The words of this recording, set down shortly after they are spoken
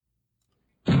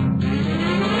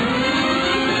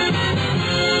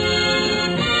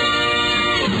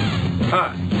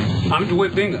I'm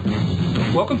DeWitt Bingham.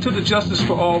 Welcome to the Justice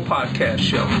for All podcast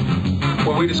show,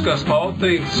 where we discuss all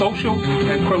things social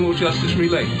and criminal justice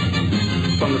related,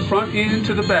 from the front end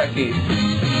to the back end,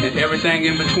 and everything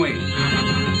in between.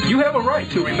 You have a right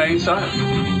to remain silent,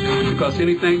 because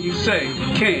anything you say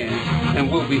can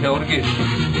and will be held against you.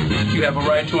 You have a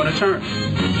right to an attorney.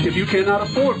 If you cannot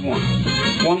afford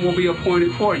one will be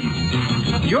appointed for you.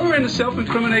 You're in the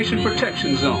self-incrimination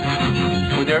protection zone,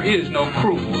 where there is no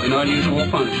cruel and unusual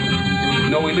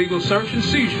punishment, no illegal search and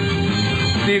seizure.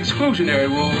 The exclusionary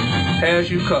rule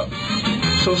has you covered.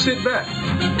 So sit back,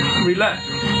 relax,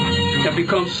 and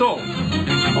become sold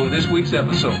on this week's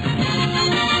episode.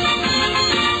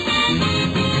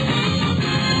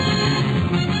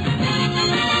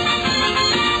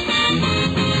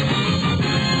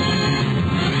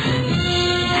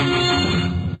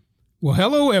 Well,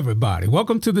 hello, everybody.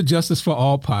 Welcome to the Justice for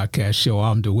All podcast show.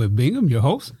 I'm DeWitt Bingham, your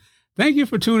host. Thank you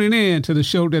for tuning in to the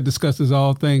show that discusses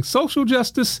all things social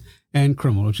justice and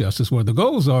criminal justice, where the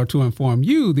goals are to inform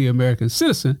you, the American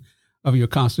citizen, of your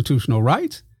constitutional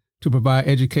rights, to provide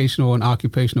educational and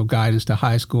occupational guidance to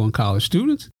high school and college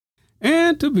students,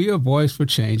 and to be a voice for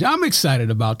change. I'm excited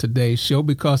about today's show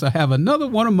because I have another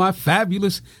one of my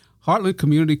fabulous Heartland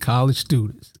Community College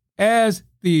students as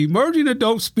the Emerging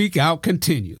Adult Speak Out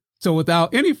continues. So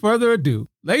without any further ado,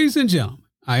 ladies and gentlemen,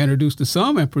 I introduce to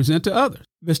some and present to others,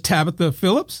 Miss Tabitha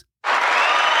Phillips.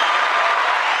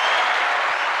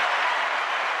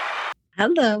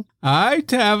 Hello. Hi,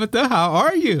 Tabitha. How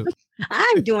are you?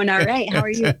 I'm doing all right. How are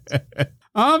you?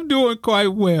 I'm doing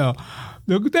quite well.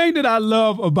 The thing that I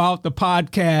love about the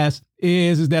podcast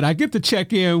is that I get to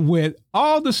check in with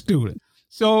all the students.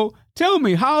 So tell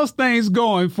me, how's things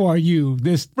going for you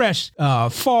this fresh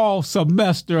fall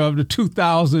semester of the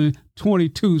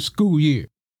 2022 school year?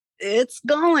 It's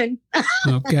going.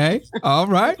 Okay. All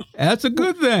right. That's a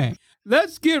good thing.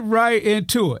 Let's get right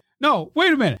into it. No,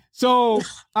 wait a minute. So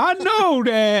I know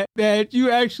that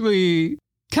you actually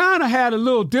kind of had a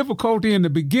little difficulty in the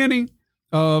beginning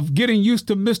of getting used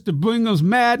to Mr. Bingham's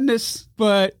madness.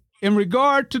 But in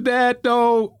regard to that,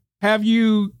 though, have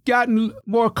you gotten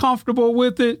more comfortable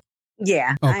with it?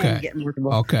 Yeah, okay. I am getting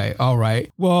comfortable. Okay, all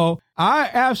right. Well, I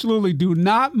absolutely do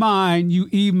not mind you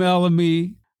emailing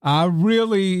me. I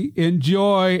really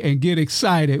enjoy and get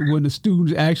excited when the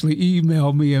students actually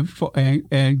email me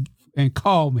and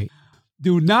call me.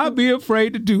 Do not be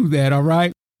afraid to do that, all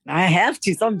right? I have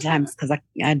to sometimes because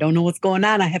I don't know what's going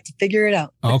on. I have to figure it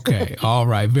out. Okay. All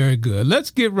right. Very good. Let's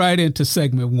get right into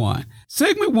segment one.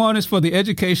 Segment one is for the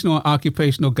educational and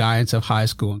occupational guidance of high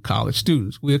school and college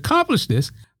students. We accomplish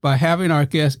this by having our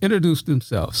guests introduce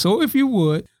themselves. So if you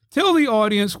would, tell the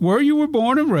audience where you were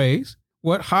born and raised,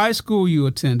 what high school you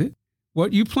attended,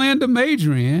 what you plan to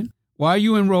major in, why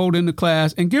you enrolled in the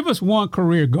class, and give us one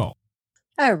career goal.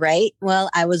 All right. Well,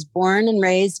 I was born and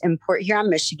raised in Port Huron,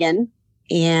 Michigan.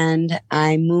 And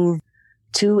I moved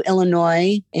to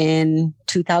Illinois in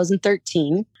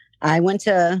 2013. I went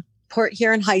to Port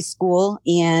Huron High School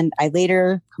and I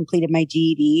later completed my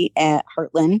GED at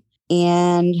Heartland.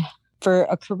 And for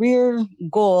a career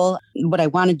goal, what I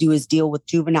want to do is deal with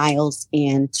juveniles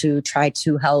and to try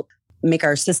to help make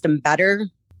our system better,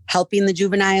 helping the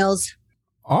juveniles.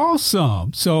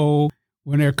 Awesome. So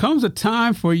when there comes a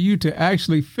time for you to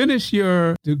actually finish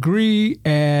your degree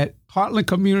at Heartland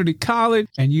Community College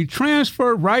and you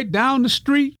transfer right down the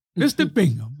street, Mr.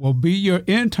 Bingham will be your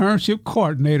internship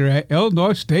coordinator at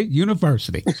Illinois State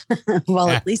University. Well,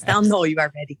 at least I'll know you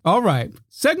already. All right.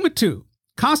 Segment two,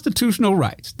 constitutional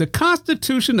rights. The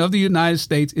Constitution of the United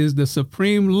States is the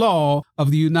supreme law of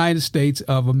the United States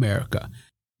of America.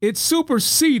 It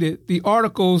superseded the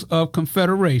Articles of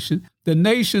Confederation, the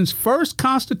nation's first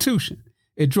constitution.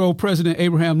 It drove President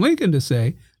Abraham Lincoln to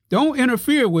say, "Don't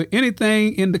interfere with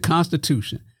anything in the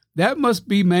Constitution. That must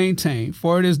be maintained,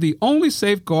 for it is the only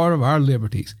safeguard of our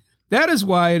liberties." That is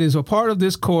why it is a part of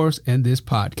this course and this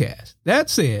podcast.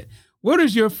 That said, what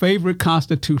is your favorite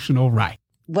constitutional right?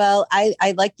 Well,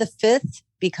 I like the fifth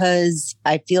because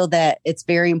I feel that it's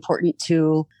very important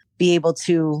to be able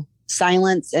to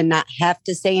silence and not have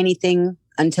to say anything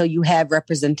until you have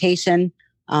representation.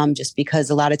 Just because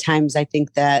a lot of times I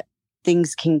think that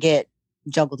things can get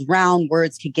juggled around,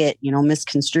 words could get,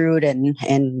 misconstrued and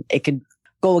it could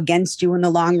go against you in the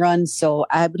long run. So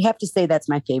I would have to say that's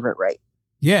my favorite right.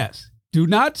 Yes. Do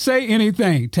not say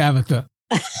anything, Tabitha.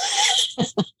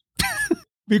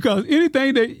 Because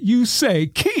anything that you say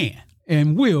can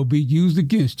and will be used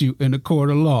against you in the court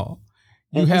of law.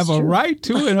 You have a right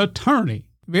to an attorney.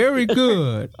 Very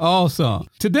good. Awesome.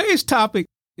 Today's topic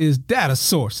is data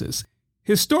sources.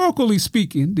 Historically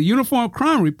speaking, the Uniform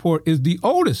Crime Report is the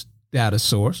oldest data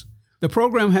source. The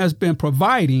program has been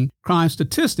providing crime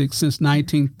statistics since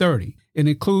 1930. It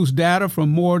includes data from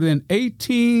more than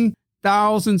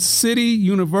 18,000 city,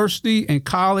 university, and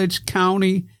college,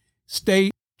 county,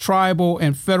 state, tribal,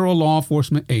 and federal law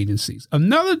enforcement agencies.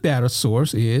 Another data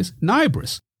source is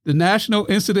NIBRS, the National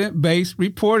Incident-Based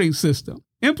Reporting System,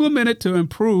 implemented to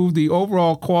improve the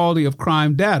overall quality of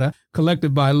crime data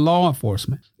collected by law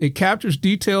enforcement. It captures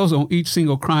details on each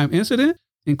single crime incident,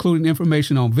 including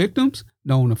information on victims,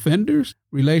 known offenders,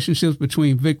 relationships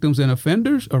between victims and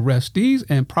offenders, arrestees,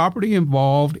 and property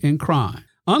involved in crime.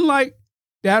 Unlike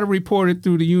data reported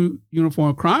through the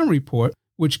Uniform Crime Report,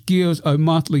 which gives a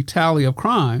monthly tally of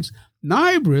crimes,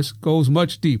 NIBRS goes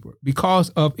much deeper because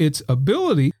of its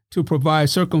ability to provide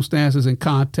circumstances and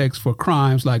context for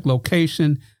crimes like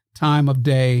location, time of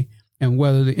day, and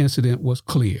whether the incident was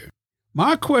clear.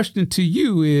 My question to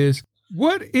you is,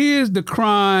 what is the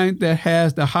crime that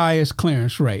has the highest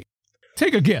clearance rate?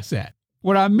 Take a guess at.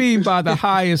 What I mean by the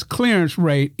highest clearance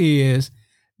rate is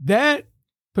that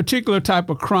particular type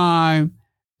of crime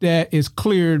that is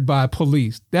cleared by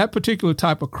police, that particular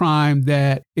type of crime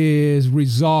that is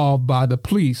resolved by the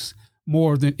police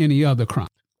more than any other crime.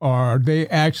 Or they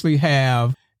actually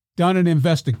have done an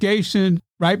investigation,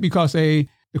 right? Because the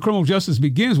criminal justice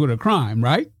begins with a crime,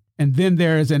 right? And then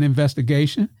there is an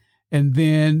investigation, and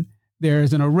then there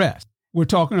is an arrest. We're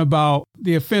talking about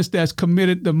the offense that's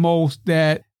committed the most,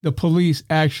 that the police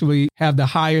actually have the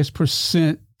highest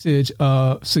percentage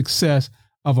of success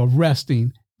of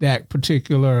arresting that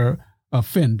particular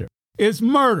offender. It's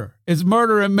murder. It's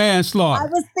murder and manslaughter. I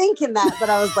was thinking that, but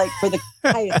I was like, for the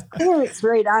highest clearance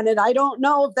rate on it, I don't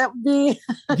know if that would be.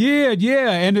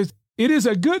 Yeah. And it is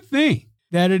a good thing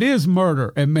that it is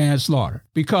murder and manslaughter,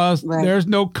 because there's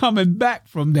no coming back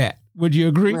from that. Would you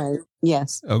agree? Right.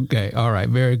 Yes. Okay. All right.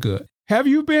 Very good. Have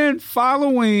you been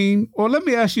following, or let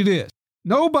me ask you this.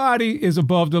 Nobody is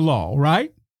above the law,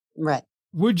 right? Right.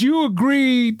 Would you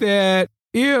agree that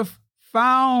if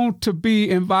found to be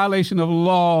in violation of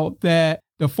law, that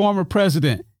the former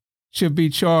president should be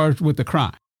charged with the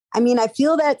crime? I mean, I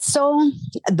feel that. So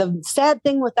the sad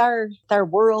thing with our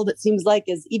world, it seems like,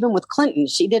 is even with Clinton,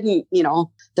 she didn't,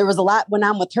 there was a lot went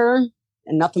on with her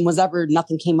and nothing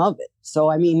came of it. So,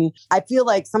 I mean, I feel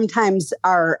like sometimes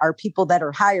our people that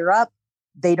are higher up,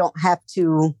 they don't have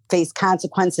to face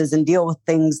consequences and deal with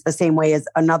things the same way as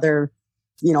another,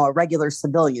 a regular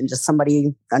civilian, just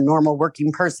somebody, a normal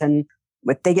working person.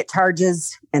 If they get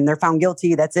charges and they're found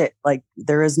guilty, that's it. Like,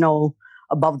 there is no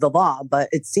above the law. But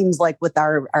it seems like with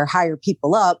our higher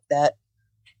people up, that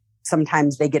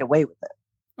sometimes they get away with it.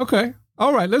 Okay.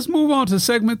 All right. Let's move on to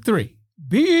segment 3.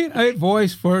 Being a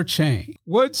voice for change.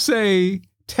 What say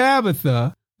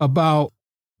Tabitha about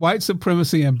white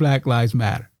supremacy and Black Lives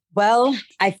Matter? Well,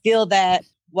 I feel that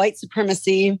white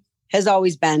supremacy has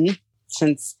always been,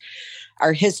 since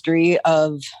our history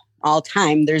of all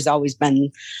time, there's always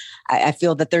been, I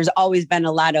feel that there's always been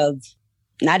a lot of,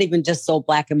 not even just so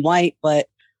black and white, but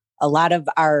a lot of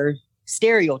our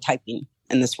stereotyping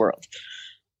in this world,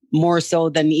 more so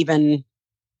than even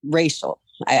racial.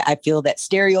 I feel that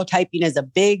stereotyping is a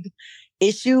big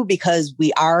issue because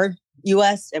we are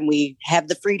U.S. and we have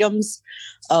the freedoms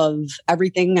of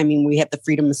everything. I mean, we have the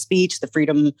freedom of speech, the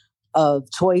freedom of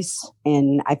choice.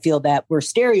 And I feel that we're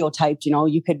stereotyped.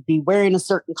 You could be wearing a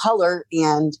certain color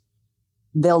and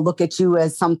they'll look at you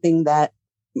as something that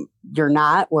you're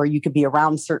not, or you could be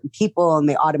around certain people and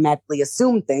they automatically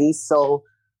assume things. So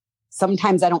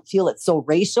sometimes I don't feel it's so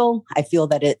racial. I feel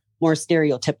that it's more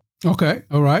stereotypical. Okay.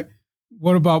 All right.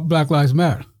 What about Black Lives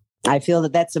Matter? I feel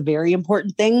that that's a very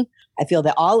important thing. I feel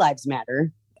that all lives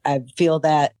matter. I feel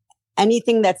that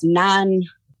anything that's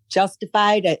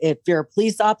non-justified, if you're a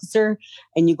police officer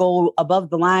and you go above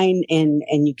the line and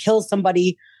you kill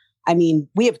somebody, I mean,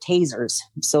 we have tasers.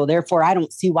 So therefore, I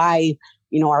don't see why,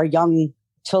 our young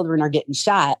children are getting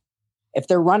shot. If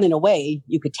they're running away,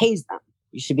 you could tase them.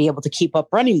 You should be able to keep up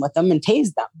running with them and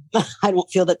tase them. I don't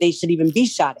feel that they should even be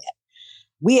shot at.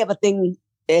 We have a thing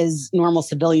as normal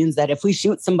civilians that if we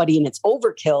shoot somebody and it's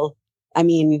overkill, I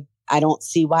mean, I don't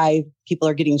see why people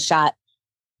are getting shot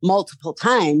multiple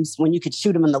times when you could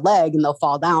shoot them in the leg and they'll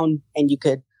fall down and you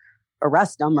could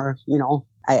arrest them. Or,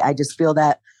 I just feel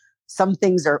that some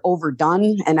things are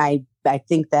overdone. And I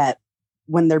think that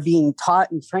when they're being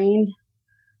taught and trained,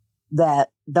 that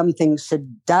them things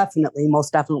should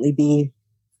most definitely be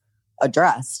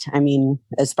addressed. I mean,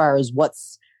 as far as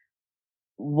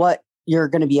what you're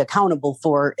going to be accountable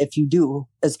for if you do,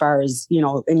 as far as,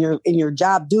 in your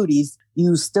job duties,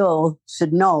 you still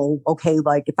should know, okay,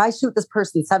 like if I shoot this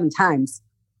person 7 times,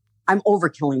 I'm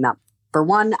overkilling them. For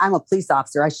one, I'm a police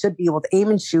officer. I should be able to aim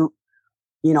and shoot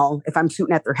if I'm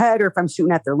shooting at their head or if I'm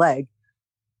shooting at their leg,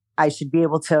 I should be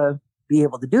able to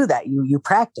do that. You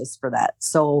practice for that.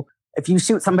 So if you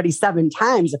shoot somebody 7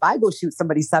 times, if I go shoot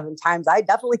somebody 7 times, I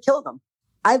definitely kill them.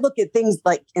 I look at things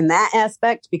like in that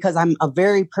aspect because I'm a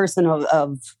very person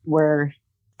of where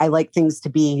I like things to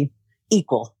be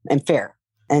equal and fair.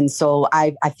 And so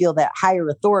I feel that higher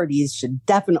authorities should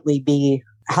definitely be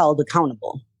held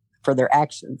accountable for their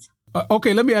actions.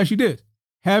 Okay, let me ask you this.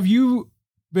 Have you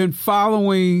been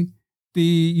following the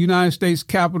United States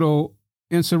Capitol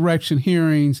insurrection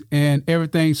hearings and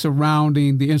everything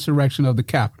surrounding the insurrection of the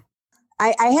Capitol?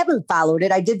 I haven't followed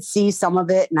it. I did see some of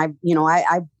it, and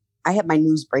I have my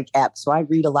Newsbreak app, so I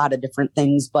read a lot of different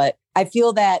things. But I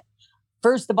feel that,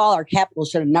 first of all, our Capitol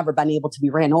should have never been able to be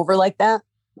ran over like that.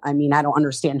 I mean, I don't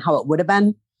understand how it would have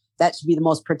been. That should be the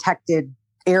most protected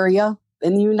area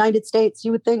in the United States,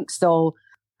 you would think. So,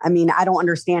 I mean, I don't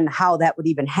understand how that would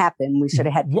even happen. We should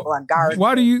have had people on guard.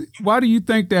 Why do you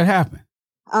think that happened?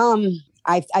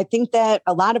 I think that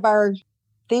a lot of our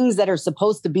things that are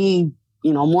supposed to be,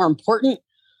 more important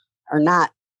are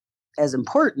not as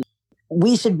important.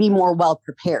 We should be more well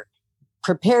prepared.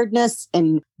 Preparedness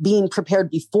and being prepared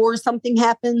before something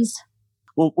happens.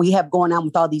 What we have going on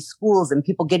with all these schools and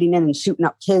people getting in and shooting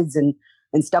up kids and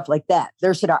stuff like that.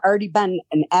 There should have already been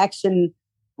an action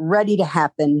ready to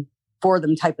happen for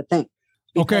them type of thing.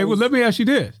 Okay, well, let me ask you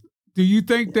this. Do you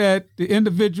think that the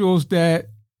individuals that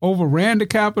overran the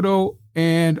Capitol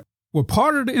and were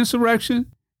part of the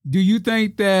insurrection, do you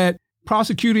think that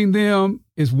prosecuting them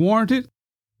is warranted?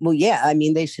 Well, yeah. I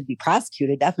mean, they should be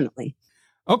prosecuted, definitely.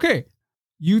 Okay.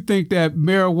 You think that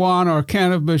marijuana or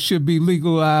cannabis should be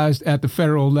legalized at the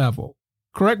federal level.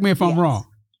 Correct me if I'm wrong.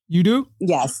 You do?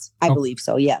 Yes, I believe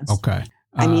so, yes. Okay.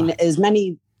 I mean, as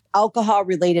many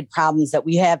alcohol-related problems that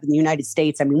we have in the United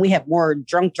States, I mean, we have more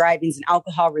drunk drivings and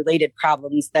alcohol-related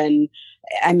problems than,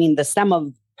 the sum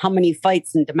of how many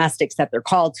fights and domestics that they're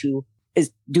called to is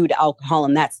due to alcohol,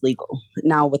 and that's legal.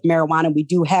 Now, with marijuana, we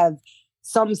do have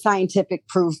some scientific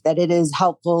proof that it is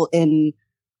helpful in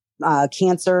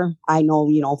cancer. I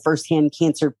know, firsthand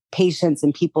cancer patients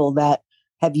and people that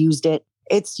have used it.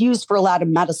 It's used for a lot of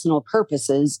medicinal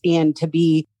purposes, and to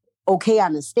be okay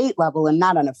on a state level and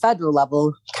not on a federal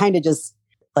level, kind of just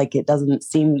like it doesn't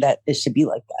seem that it should be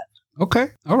like that. Okay.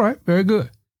 All right. Very good.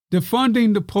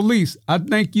 Defunding the police. I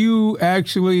think you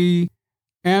actually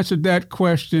answered that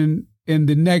question in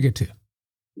the negative.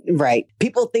 Right.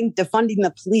 People think defunding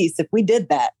the police, if we did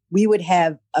that, we would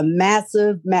have a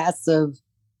massive, massive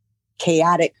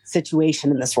chaotic situation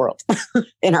in this world,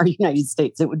 in our United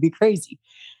States. It would be crazy.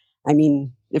 I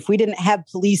mean, if we didn't have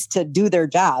police to do their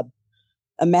job,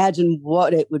 imagine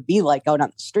what it would be like out on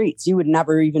the streets. You would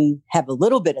never even have a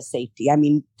little bit of safety. I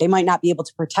mean, they might not be able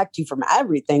to protect you from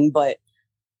everything, but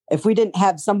if we didn't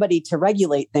have somebody to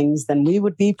regulate things, then we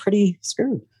would be pretty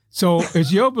screwed. So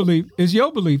is your belief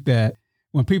that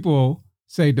when people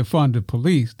say defund the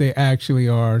police, they actually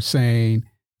are saying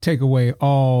take away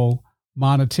all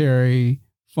monetary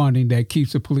funding that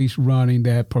keeps the police running,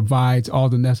 that provides all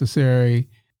the necessary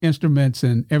instruments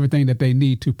and everything that they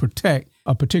need to protect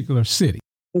a particular city?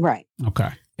 Right.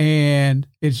 Okay. And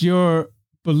it's your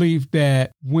belief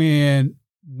that when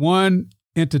one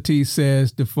entity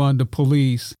says defund the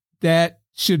police, that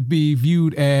should be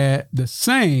viewed as the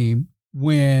same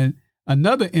when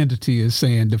another entity is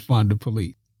saying defund the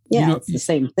police. Yeah, it's the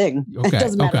same thing. Okay, it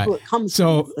doesn't matter who it comes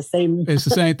from. It's the same. It's the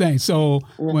same thing. So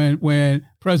when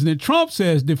President Trump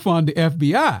says defund the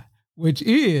FBI, which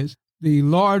is the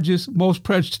largest, most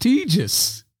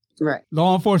prestigious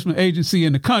law enforcement agency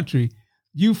in the country,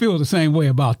 you feel the same way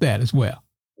about that as well.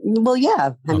 Well,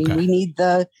 yeah. I mean, we need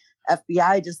the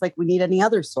FBI just like we need any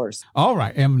other source. All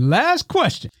right. And last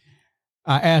question.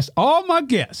 I asked all my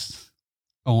guests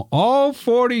on all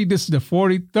 40, this is the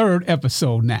 43rd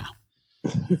episode now.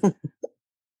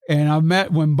 And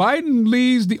when Biden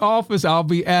leaves the office, I'll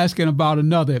be asking about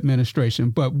another administration.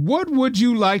 But what would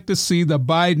you like to see the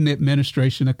Biden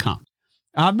administration accomplish?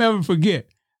 I'll never forget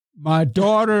my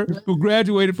daughter who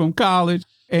graduated from college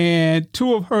and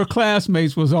 2 of her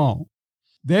classmates was on.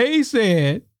 They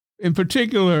said, in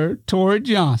particular, Tori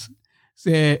Johnson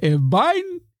said, if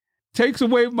Biden takes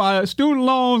away my student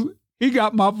loans, he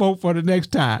got my vote for the next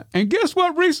time. And guess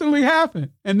what recently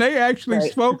happened? And they actually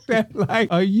spoke that like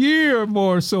a year or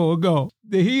more or so ago,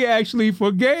 that he actually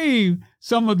forgave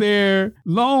some of their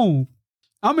loan.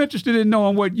 I'm interested in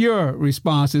knowing what your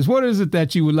response is. What is it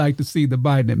that you would like to see the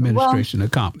Biden administration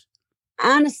accomplish?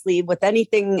 Honestly, with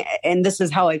anything, and this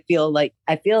is how I feel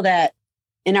that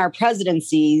in our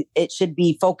presidency, it should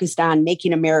be focused on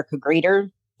making America greater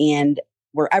and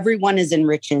where everyone is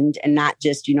enriched and not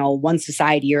just, one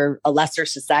society or a lesser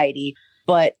society,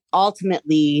 but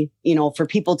ultimately, for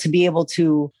people to be able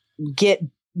to get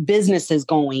businesses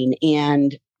going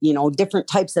and, different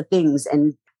types of things,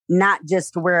 and not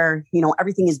just where,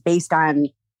 everything is based on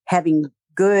having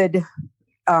good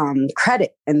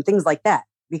credit and things like that,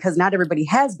 because not everybody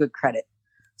has good credit.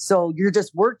 So you're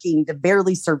just working to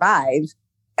barely survive.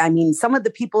 I mean, some of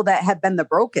the people that have been the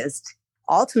brokest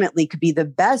ultimately could be the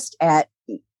best at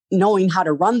knowing how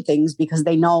to run things because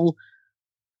they know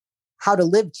how to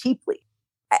live cheaply.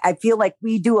 I feel like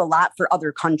we do a lot for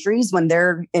other countries when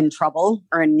they're in trouble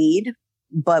or in need,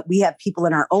 but we have people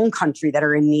in our own country that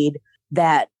are in need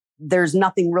that there's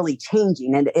nothing really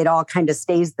changing and it all kind of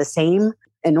stays the same.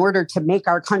 In order to make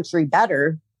our country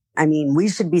better, I mean, we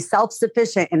should be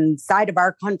self-sufficient inside of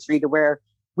our country to where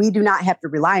we do not have to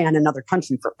rely on another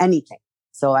country for anything.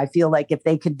 So I feel like if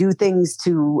they could do things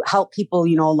to help people,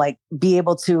 like be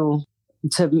able to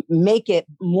make it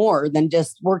more than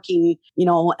just working,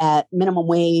 at minimum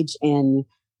wage. And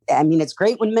I mean, it's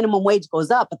great when minimum wage goes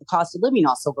up, but the cost of living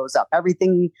also goes up.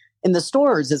 Everything in the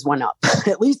stores has went up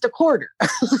at least a quarter.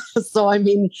 So, I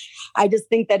mean, I just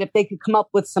think that if they could come up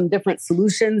with some different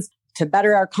solutions to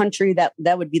better our country, that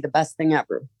would be the best thing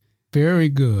ever. Very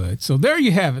good. So there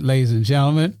you have it, ladies and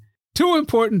gentlemen. 2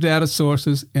 important data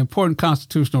sources, important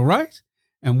constitutional rights,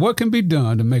 and what can be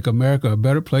done to make America a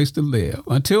better place to live.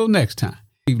 Until next time,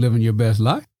 keep living your best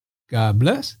life. God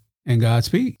bless and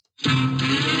Godspeed.